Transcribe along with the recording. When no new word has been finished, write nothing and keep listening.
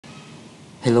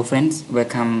Hello friends,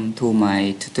 welcome to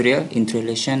my tutorial. In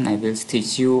today's lesson, I will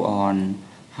teach you on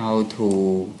how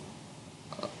to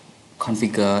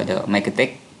configure the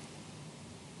Mikrotik.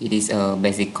 It is a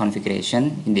basic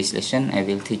configuration. In this lesson, I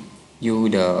will teach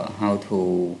you how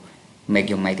to make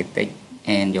your Mikrotik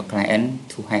and your client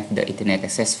to have the internet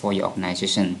access for your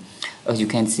organization. As you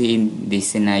can see in this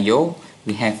scenario,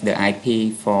 we have the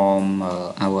IP from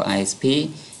our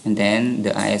ISP, and then the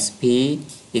ISP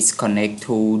is connected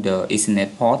to the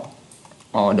Ethernet port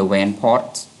or the WAN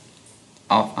port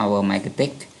of our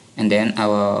Mikrotik, and then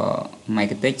our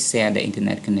Mikrotik share the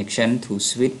internet connection to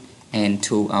switch and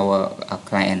to our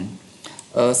client.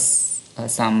 As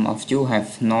some of you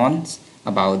have known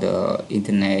about the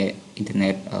internet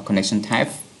connection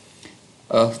type,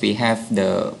 we have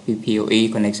the PPOE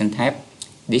connection type.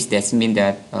 This does mean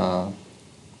that the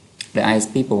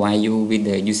ISP provide you with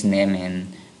the username and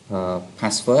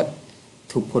password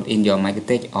to put in your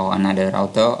Mikrotik or another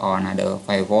router or another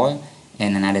firewall.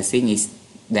 And another thing is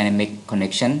dynamic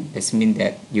connection. This means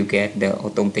that you get the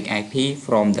automatic IP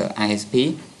from the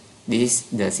ISP. This is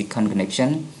the second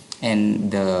connection, and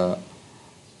the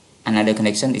another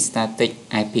connection is static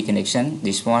IP connection.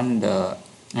 This one, the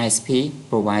ISP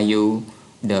provide you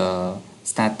the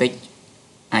static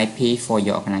IP for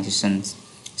your organizations.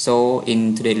 So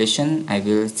in today's lesson, I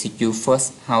will teach you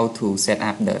first how to set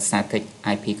up the static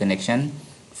IP connection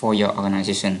for your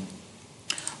organization.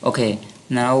 Okay,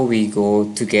 now we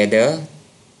go together.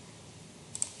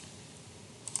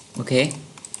 Okay,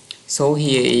 so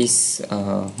here is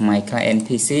my client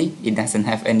PC. It doesn't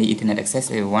have any internet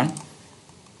access, everyone.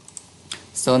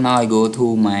 So now I go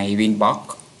to my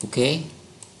Winbox. Okay,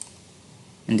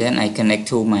 and then I connect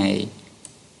to my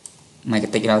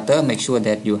Mikrotik router. Make sure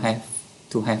that you have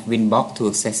to have Winbox to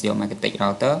access your Mikrotik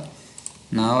router.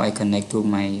 Now I connect to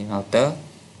my router.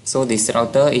 So this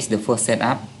router is the first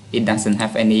setup. It doesn't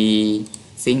have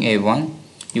anything, everyone.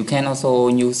 You can also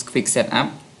use quick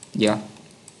setup. Yeah,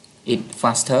 it's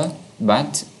faster,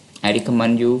 but I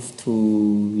recommend you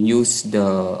to use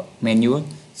the manual,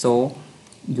 so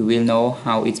you will know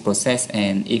how it's processed,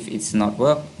 and if it's not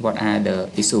work, what are the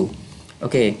issues.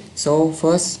 Okay, so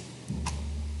first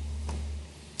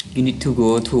you need to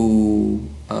go to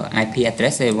IP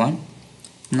address, everyone.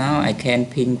 Now I can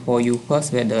ping for you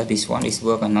first whether this one is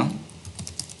work or not.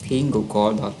 Ping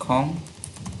google.com.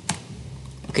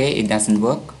 Okay, it doesn't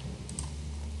work.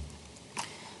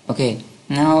 Okay,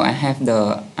 now I have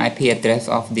the IP address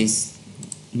of this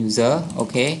user.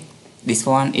 Okay, this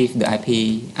one is the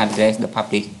IP address, the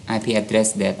public IP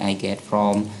address that I get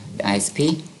from the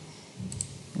ISP.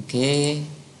 Okay,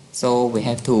 so we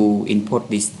have to input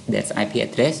that's IP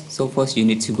address. So first you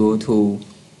need to go to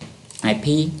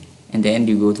IP, and then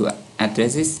you go to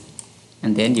addresses,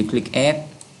 and then you click add.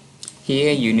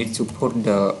 Here you need to put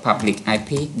the public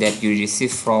IP that you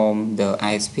receive from the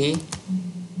ISP.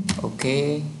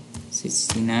 Okay,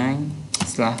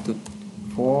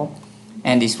 69/24,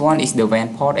 and this one is the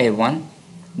WAN port, A1,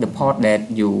 the port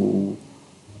that you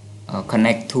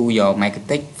connect to your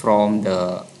Mikrotik from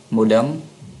the modem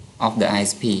of the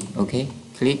ISP. Okay,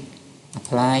 click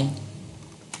apply.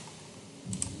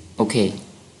 Okay.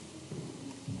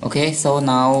 Okay, so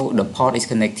now the port is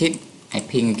connected. I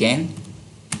ping again.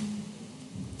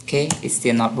 Okay, it's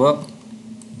still not work.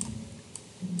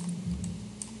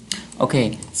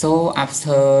 Okay, so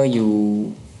after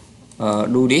you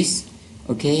do this,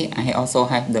 okay, I also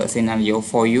have the scenario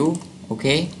for you.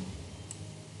 Okay,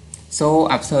 so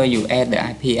after you add the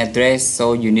IP address,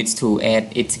 so you need to add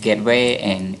its gateway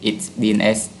and its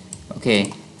DNS.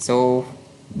 Okay, so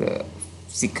the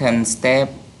second step,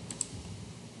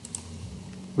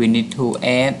 we need to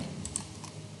add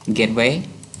gateway,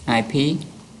 IP,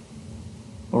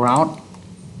 route.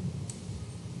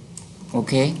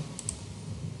 Okay,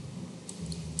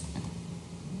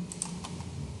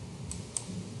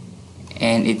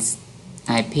 and its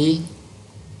IP,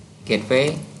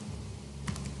 gateway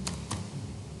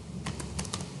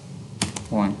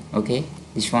 1. Okay,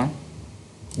 this one,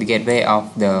 the gateway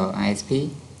of the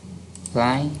ISP.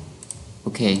 Apply.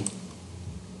 Okay,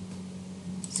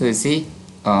 so you see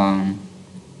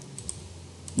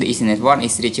the Ethernet one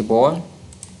is reachable.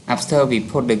 After we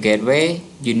put the gateway,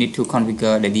 you need to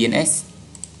configure the DNS.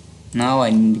 Now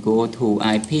I go to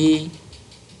IP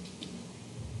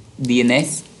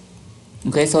DNS.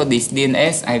 Okay, so this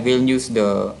DNS I will use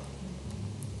the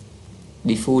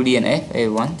full DNS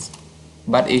at once.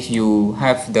 But if you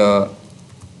have the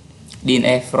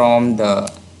DNS from the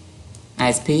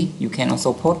ISP, you can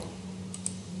also put.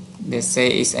 Let's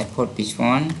say I put this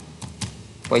one.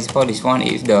 For example, this one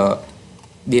is the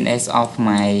DNS of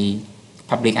my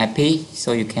public IP,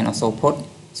 so you can also put.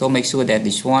 So make sure that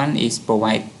this one is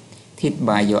provided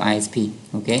by your ISP.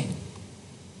 Okay,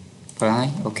 apply.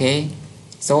 Okay,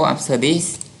 so after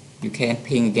this you can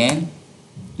ping again.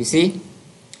 You see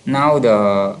now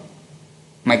the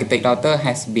Mikrotik router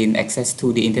has been accessed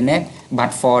to the internet, but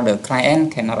for the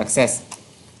client cannot access.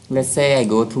 Let's say I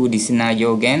go to the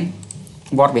scenario again.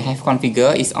 What we have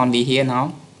configured is only here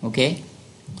now. Okay,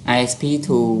 ISP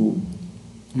to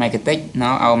Mikrotik.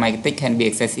 Now our Mikrotik can be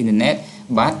accessed internet,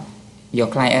 but your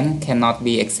client cannot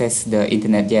be access the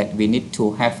internet yet. We need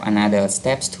to have another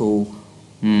steps to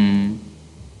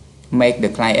make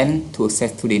the client to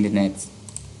access to the internet.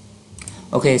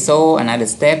 Okay, so another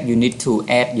step, you need to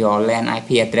add your LAN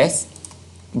IP address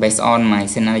based on my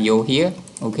scenario here.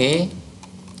 Okay,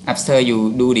 after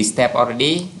you do this step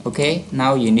already, okay,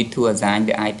 now you need to assign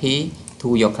the IP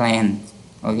to your client.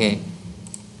 Okay,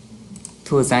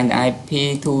 to assign the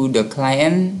IP to the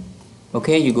client,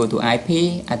 okay, you go to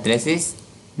IP addresses,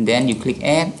 then you click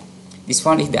add. This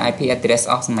one is the IP address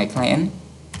of my client.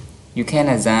 You can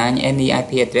assign any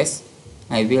IP address.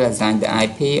 I will assign the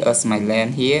IP as my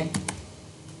LAN here.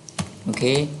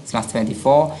 Okay,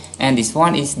 /24, and this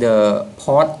one is the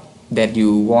port that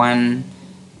you want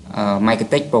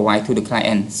Mikrotik provide to the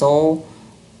client. So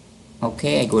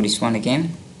okay, I go this one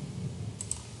again.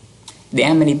 There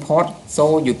are many ports,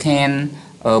 so you can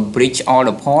bridge all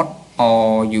the port,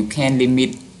 or you can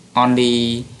limit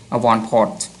only one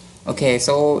port. Okay,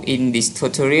 so in this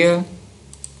tutorial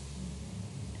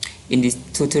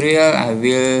I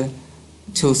will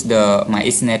choose my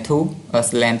Ethernet 2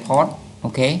 as LAN port.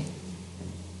 Okay,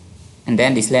 and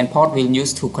then this LAN port will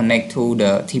use to connect to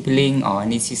the TP-Link or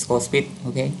any Cisco switch.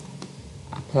 Okay,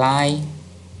 apply.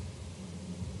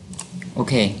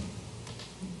 Okay,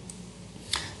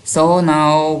 so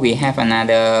now we have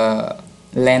another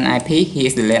LAN IP. Here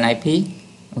is the LAN IP.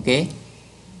 Okay,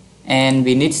 and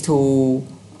we need to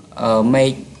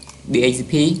make the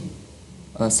HTTP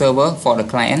server for the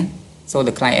client, so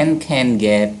the client can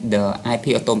get the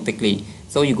IP automatically.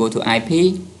 So you go to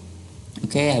IP.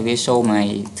 Okay, I will show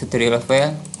my tutorial as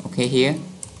well. Okay, here.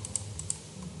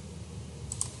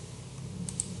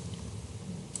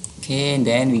 Okay, and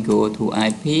then we go to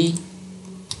IP,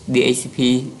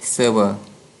 DHCP server.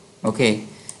 Okay,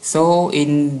 so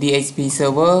in DHCP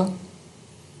server,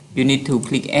 you need to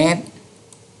click add,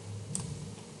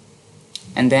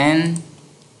 and then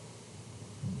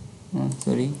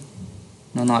sorry,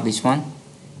 no, not this one.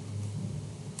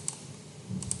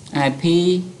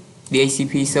 IP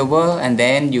DHCP server, and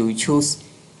then you choose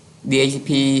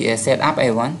DHCP setup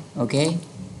A1. Okay,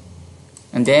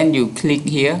 and then you click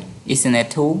here Ethernet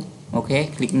 2. Okay,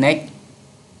 click next.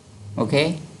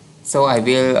 Okay, so I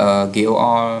will give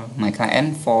all my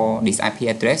client for this IP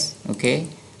address. Okay,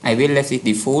 I will let it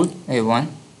default A1.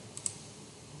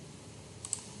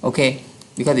 Okay,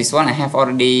 because this one I have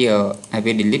already I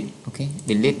will delete. Okay,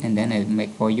 delete, and then I will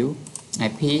make for you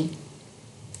IP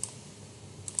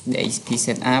the HP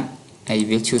setup. I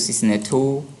will choose Ethernet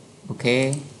 2.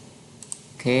 Okay,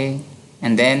 okay,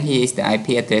 and then here is the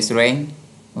IP address range.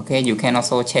 Okay, you can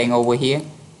also change over here.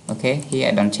 Okay, here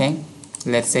I don't change.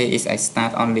 Let's say is I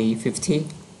start only 50.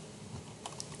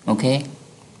 Okay,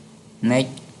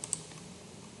 next,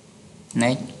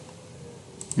 next,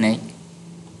 next.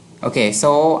 Okay,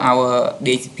 so our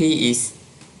DHCP is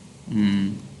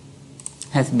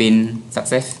has been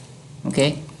success.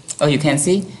 Okay, oh, you can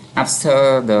see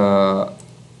after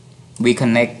we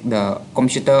connect the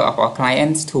computer of our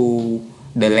clients to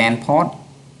the LAN port,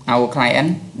 our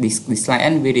client, this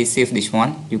client will receive this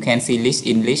one. You can see list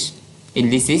in list. In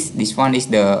list, this one is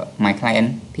my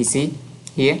client PC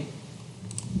here.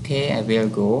 Okay, I will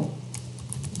go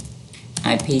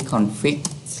IP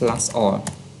config/all.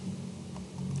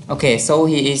 Okay, so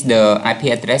here is the IP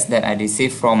address that I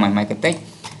received from my Mikrotik.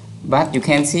 But you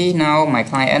can see now my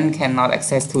client cannot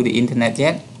access to the internet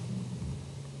yet.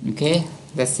 Okay,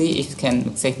 let's see if it can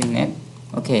access the internet.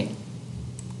 Okay,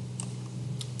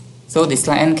 so this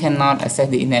client cannot access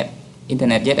the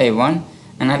internet yet. A1.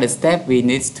 Another step, we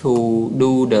need to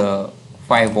do the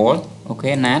firewall.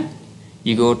 Okay, NAT.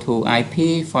 You go to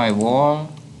IP firewall,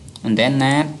 and then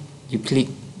NAT. You click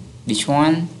this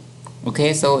one.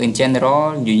 Okay, so in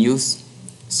general you use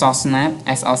source NAT,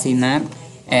 SRC NAT,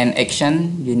 and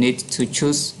action you need to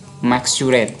choose max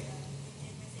rate.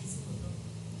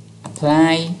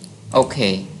 Apply.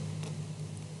 Okay.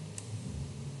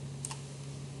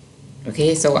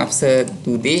 Okay, so after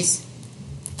do this,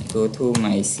 go to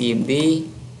my CMD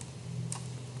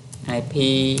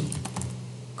IP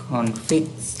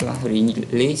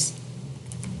config/release.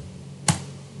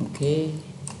 Okay,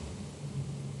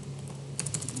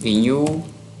 renew.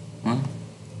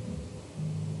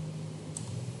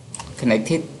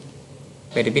 connected.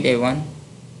 Wait a bit everyone.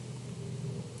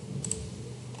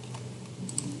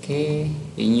 Okay,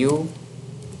 renew.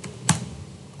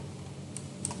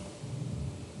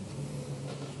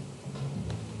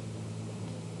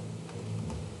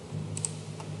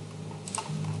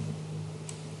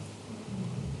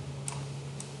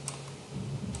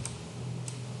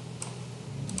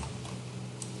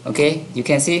 Okay, you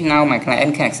can see now my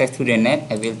client can access to the net.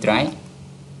 I will try.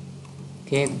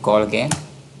 Okay, call again.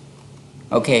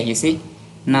 Okay, you see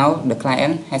now the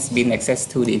client has been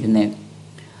accessed to the internet.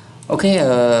 Okay,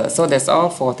 so that's all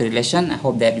for the lesson. I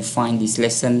hope that you find this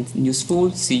lesson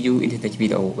useful. See you in the next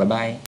video. Bye bye.